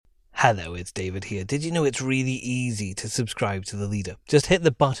Hello, it's David here. Did you know it's really easy to subscribe to The Leader? Just hit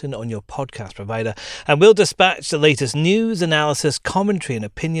the button on your podcast provider and we'll dispatch the latest news, analysis, commentary and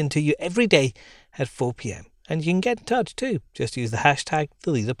opinion to you every day at 4 p.m. And you can get in touch too. Just use the hashtag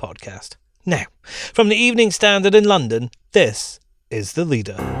The Leader Podcast. Now, from the Evening Standard in London, this is The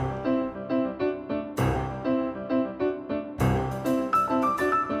Leader.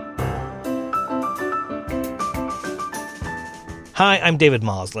 Hi, I'm David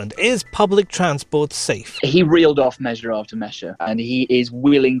Marsland. Is public transport safe? He reeled off measure after measure, and he is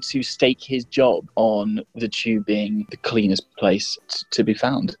willing to stake his job on the tube being the cleanest place to be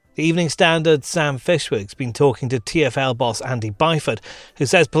found. The Evening Standard's Sam Fishwick's been talking to TfL boss Andy Byford, who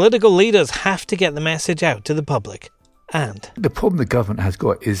says political leaders have to get the message out to the public. And the problem the government has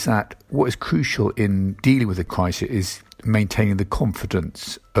got is that what is crucial in dealing with the crisis is maintaining the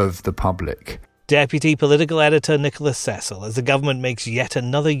confidence of the public. Deputy Political Editor Nicholas Cecil as the government makes yet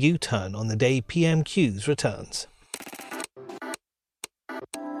another U-turn on the day PMQ's returns.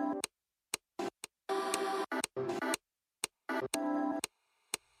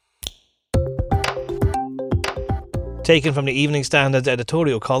 Taken from the Evening Standard's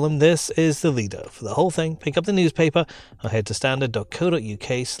editorial column, this is The Leader. For the whole thing, pick up the newspaper or head to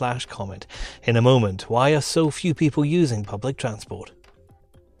standard.co.uk/comment. In a moment, why are so few people using public transport?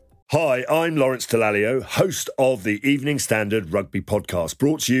 Hi, I'm Lawrence Dallaglio, host of the Evening Standard Rugby Podcast,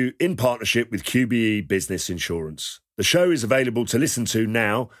 brought to you in partnership with QBE Business Insurance. The show is available to listen to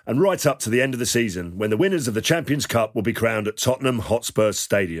now and right up to the end of the season, when the winners of the Champions Cup will be crowned at Tottenham Hotspur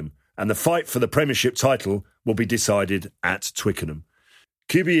Stadium, and the fight for the Premiership title will be decided at Twickenham.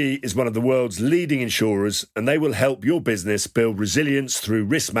 QBE is one of the world's leading insurers, and they will help your business build resilience through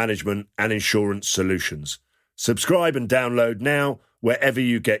risk management and insurance solutions. Subscribe and download now, wherever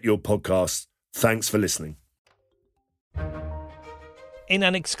you get your podcasts. Thanks for listening. In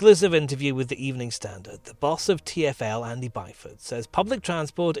an exclusive interview with the Evening Standard, the boss of TfL, Andy Byford, says public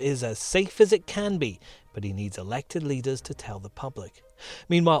transport is as safe as it can be, but he needs elected leaders to tell the public.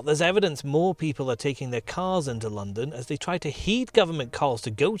 Meanwhile, there's evidence more people are taking their cars into London as they try to heed government calls to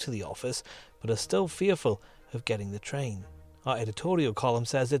go to the office, but are still fearful of getting the train. Our editorial column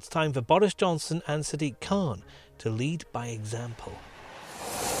says it's time for Boris Johnson and Sadiq Khan to lead by example.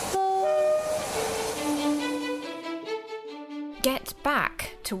 Get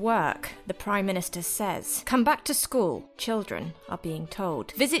back to work, the Prime Minister says. Come back to school, children are being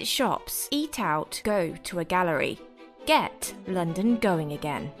told. Visit shops, eat out, go to a gallery. Get London going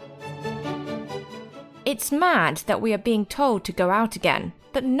again. It's mad that we are being told to go out again,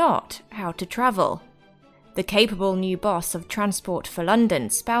 but not how to travel. The capable new boss of Transport for London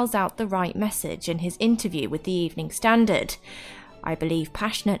spells out the right message in his interview with the Evening Standard. I believe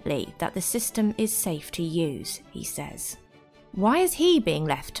passionately that the system is safe to use, he says. Why is he being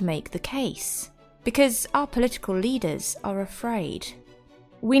left to make the case? Because our political leaders are afraid.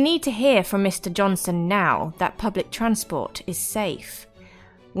 We need to hear from Mr. Johnson now that public transport is safe.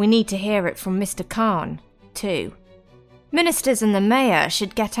 We need to hear it from Mr. Khan, too. Ministers and the mayor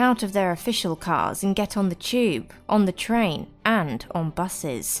should get out of their official cars and get on the tube, on the train, and on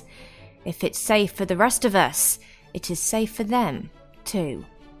buses. If it's safe for the rest of us, it is safe for them, too.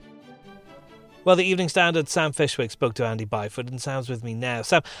 Well, the Evening Standard's Sam Fishwick spoke to Andy Byford and Sam's with me now.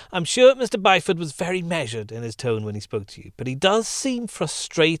 Sam, I'm sure Mr. Byford was very measured in his tone when he spoke to you, but he does seem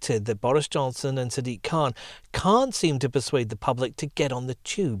frustrated that Boris Johnson and Sadiq Khan can't seem to persuade the public to get on the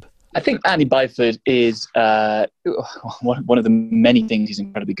tube. I think Andy Byford is one of the many things he's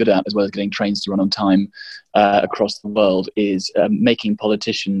incredibly good at, as well as getting trains to run on time across the world, is making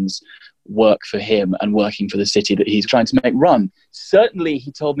politicians work for him and working for the city that he's trying to make run. Certainly,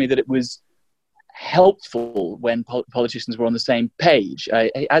 he told me that it was helpful when politicians were on the same page.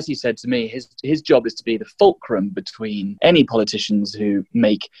 As he said to me, his job is to be the fulcrum between any politicians who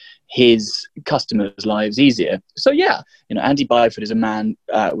make his customers' lives easier. So yeah, Andy Byford is a man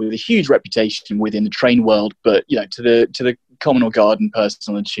with a huge reputation within the train world, but to the common or garden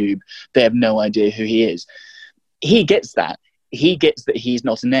person on the tube, they have no idea who he is. He gets that. He gets that he's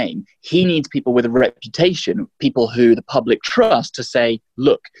not a name. He needs people with a reputation, people who the public trust, to say,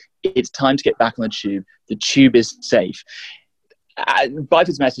 look, it's time to get back on the tube. The tube is safe.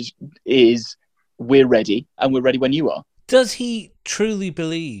 Byford's message is, we're ready, and we're ready when you are. Does he truly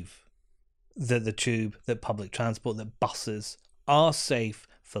believe that the tube, that public transport, that buses are safe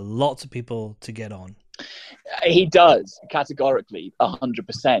for lots of people to get on? He does, categorically,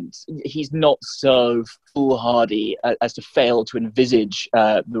 100%. He's not so foolhardy as to fail to envisage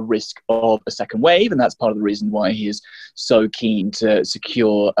the risk of a second wave, and that's part of the reason why he is so keen to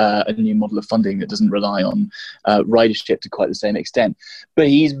secure a new model of funding that doesn't rely on ridership to quite the same extent. But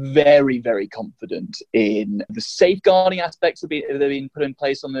he's very, very confident in the safeguarding aspects that have been put in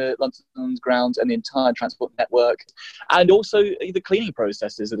place on the London grounds and the entire transport network, and also the cleaning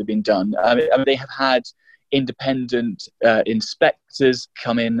processes that have been done. I mean, they have had independent inspectors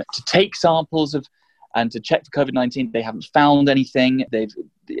come in to take samples and to check for COVID-19. They haven't found anything. They've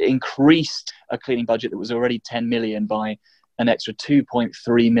increased a cleaning budget that was already 10 million by an extra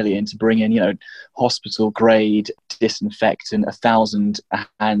 2.3 million to bring in, hospital grade disinfectant, 1,000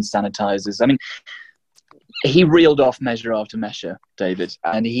 hand sanitizers. I mean, he reeled off measure after measure, David,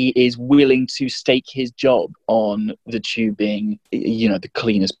 and he is willing to stake his job on the tube being, the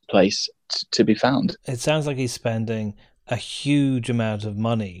cleanest place to be found. It sounds like he's spending a huge amount of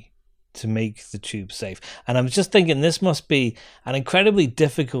money to make the tube safe. And I'm just thinking this must be an incredibly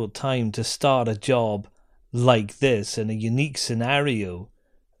difficult time to start a job like this in a unique scenario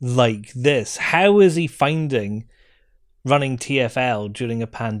like this. How is he finding running TfL during a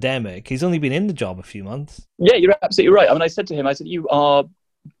pandemic? He's only been in the job a few months. Yeah, you're absolutely right. I mean, I said to him, you are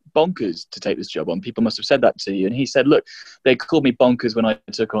bonkers to take this job on. People must have said that to you. And he said, look, they called me bonkers when I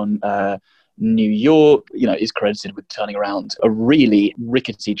took on New York. Is credited with turning around a really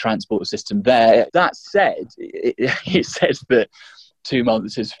rickety transport system there. That said, he says that 2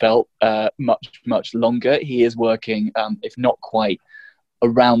 months has felt much, much longer. He is working, if not quite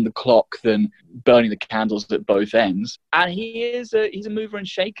around the clock, than burning the candles at both ends. And he's a mover and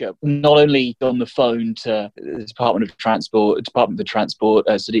shaker, not only on the phone to the Department of Transport,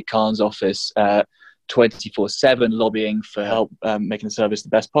 Sadiq Khan's office, 24/7 lobbying for help making the service the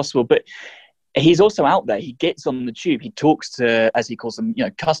best possible, but he's also out there. He gets on the tube. He talks to, as he calls them,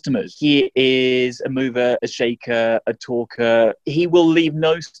 customers. He is a mover, a shaker, a talker. He will leave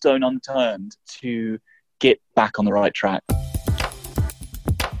no stone unturned to get back on the right track.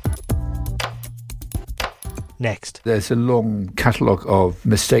 Next. There's a long catalogue of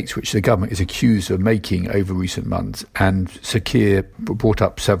mistakes which the government is accused of making over recent months, and Sadiq brought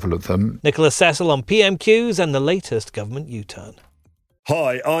up several of them. Nicholas Cecil on PMQs and the latest government U-turn.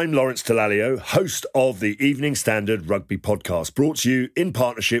 Hi, I'm Lawrence Dallaglio, host of the Evening Standard Rugby Podcast, brought to you in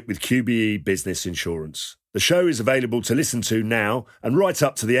partnership with QBE Business Insurance. The show is available to listen to now and right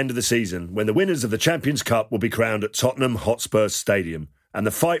up to the end of the season, when the winners of the Champions Cup will be crowned at Tottenham Hotspur Stadium, and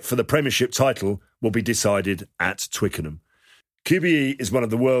the fight for the Premiership title will be decided at Twickenham. QBE is one of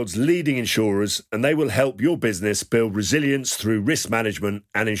the world's leading insurers, and they will help your business build resilience through risk management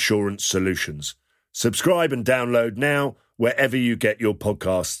and insurance solutions. Subscribe and download now wherever you get your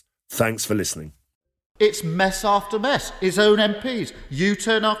podcasts. Thanks for listening. It's mess after mess. His own MPs,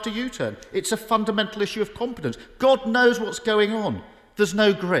 U-turn after U-turn. It's a fundamental issue of competence. God knows what's going on. There's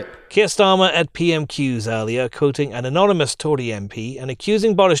no grip. Keir Starmer at PMQs earlier, quoting an anonymous Tory MP and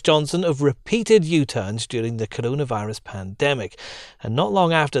accusing Boris Johnson of repeated U-turns during the coronavirus pandemic. And not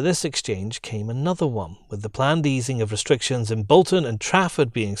long after this exchange came another one, with the planned easing of restrictions in Bolton and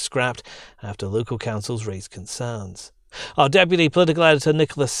Trafford being scrapped after local councils raised concerns. Our deputy political editor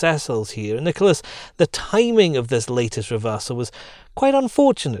Nicholas Cecil's here. And Nicholas, the timing of this latest reversal was quite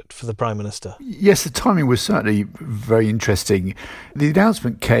unfortunate for the Prime Minister. Yes, the timing was certainly very interesting. The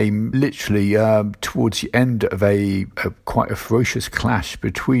announcement came literally towards the end of a quite a ferocious clash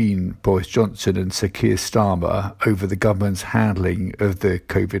between Boris Johnson and Sir Keir Starmer over the government's handling of the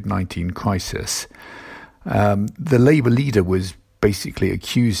COVID-19 crisis. The Labour leader was basically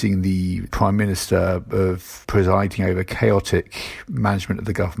accusing the Prime Minister of presiding over chaotic management of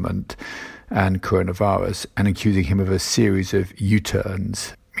the government and coronavirus, and accusing him of a series of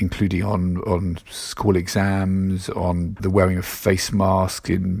U-turns, including on school exams, on the wearing of face masks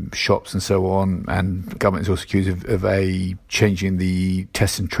in shops and so on. And the government is also accused of changing the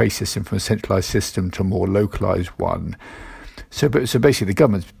test and trace system from a centralised system to a more localised one. So basically the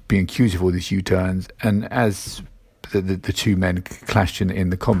government's being accused of all these U-turns, and as the two men clashed in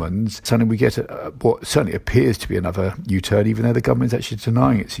the Commons, suddenly we get what certainly appears to be another U-turn, even though the government is actually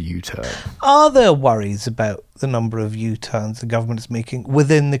denying it's a U-turn. Are there worries about the number of U-turns the government is making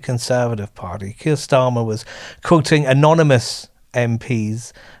within the Conservative Party? Keir Starmer was quoting anonymous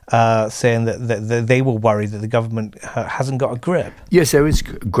MPs saying that they were worried that the government hasn't got a grip. Yes, there is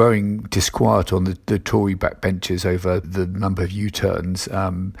growing disquiet on the Tory backbenches over the number of U-turns.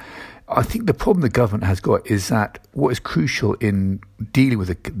 I think the problem the government has got is that what is crucial in dealing with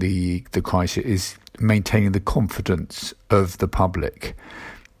the crisis is maintaining the confidence of the public.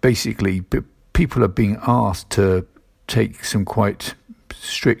 Basically, people people are being asked to take some quite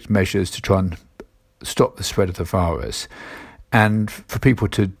strict measures to try and stop the spread of the virus. And for people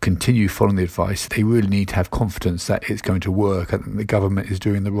to continue following the advice, they really need to have confidence that it's going to work and that the government is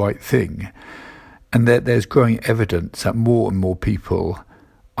doing the right thing. And there's growing evidence that more and more people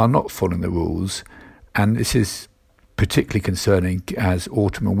are not following the rules. And this is particularly concerning as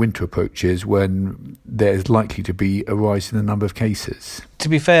autumn and winter approaches, when there's likely to be a rise in the number of cases. To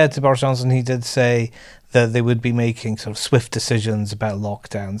be fair to Boris Johnson, he did say that they would be making sort of swift decisions about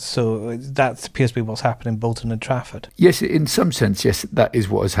lockdowns. So that appears to be what's happened in Bolton and Trafford. Yes, in some sense, yes, that is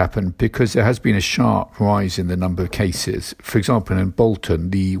what has happened, because there has been a sharp rise in the number of cases. For example, in Bolton,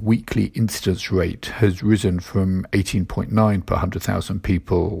 the weekly incidence rate has risen from 18.9 per 100,000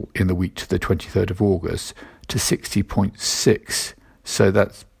 people in the week to the 23rd of August to 60.6. So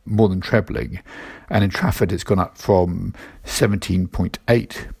that's more than trebling. And in Trafford, it's gone up from 17.8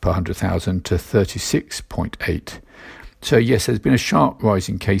 per 100,000 to 36.8. So yes, there's been a sharp rise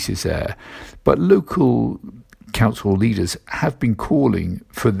in cases there. But local council leaders have been calling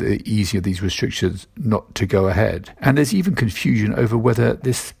for the easing of these restrictions not to go ahead. And there's even confusion over whether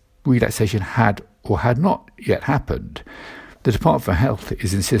this relaxation had or had not yet happened. The Department for Health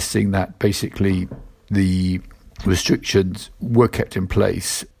is insisting that basically the restrictions were kept in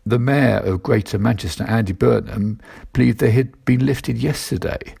place. The Mayor of Greater Manchester, Andy Burnham, believed they had been lifted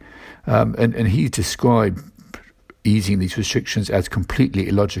yesterday. And he described easing these restrictions as completely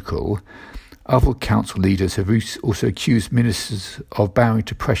illogical. Other council leaders have also accused ministers of bowing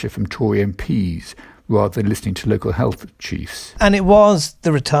to pressure from Tory MPs rather than listening to local health chiefs. And it was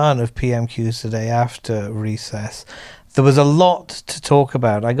the return of PMQs today after recess. There was a lot to talk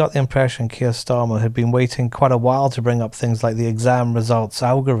about. I got the impression Keir Starmer had been waiting quite a while to bring up things like the exam results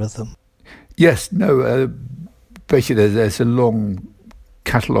algorithm. Yes, no, basically there's a long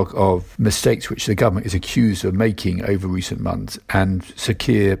catalogue of mistakes which the government is accused of making over recent months, and Sir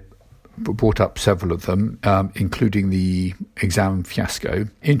Keir brought up several of them, including the exam fiasco.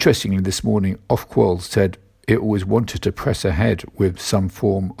 Interestingly, this morning, Ofqual said it always wanted to press ahead with some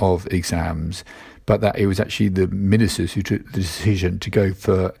form of exams, but that it was actually the ministers who took the decision to go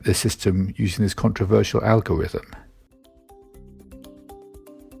for the system using this controversial algorithm.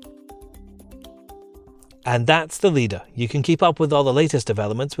 And that's The Leader. You can keep up with all the latest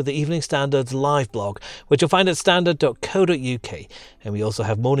developments with the Evening Standard's live blog, which you'll find at standard.co.uk. And we also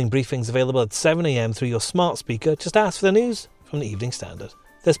have morning briefings available at 7 a.m. through your smart speaker. Just ask for the news from the Evening Standard.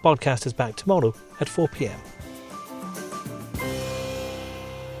 This podcast is back tomorrow at 4 p.m.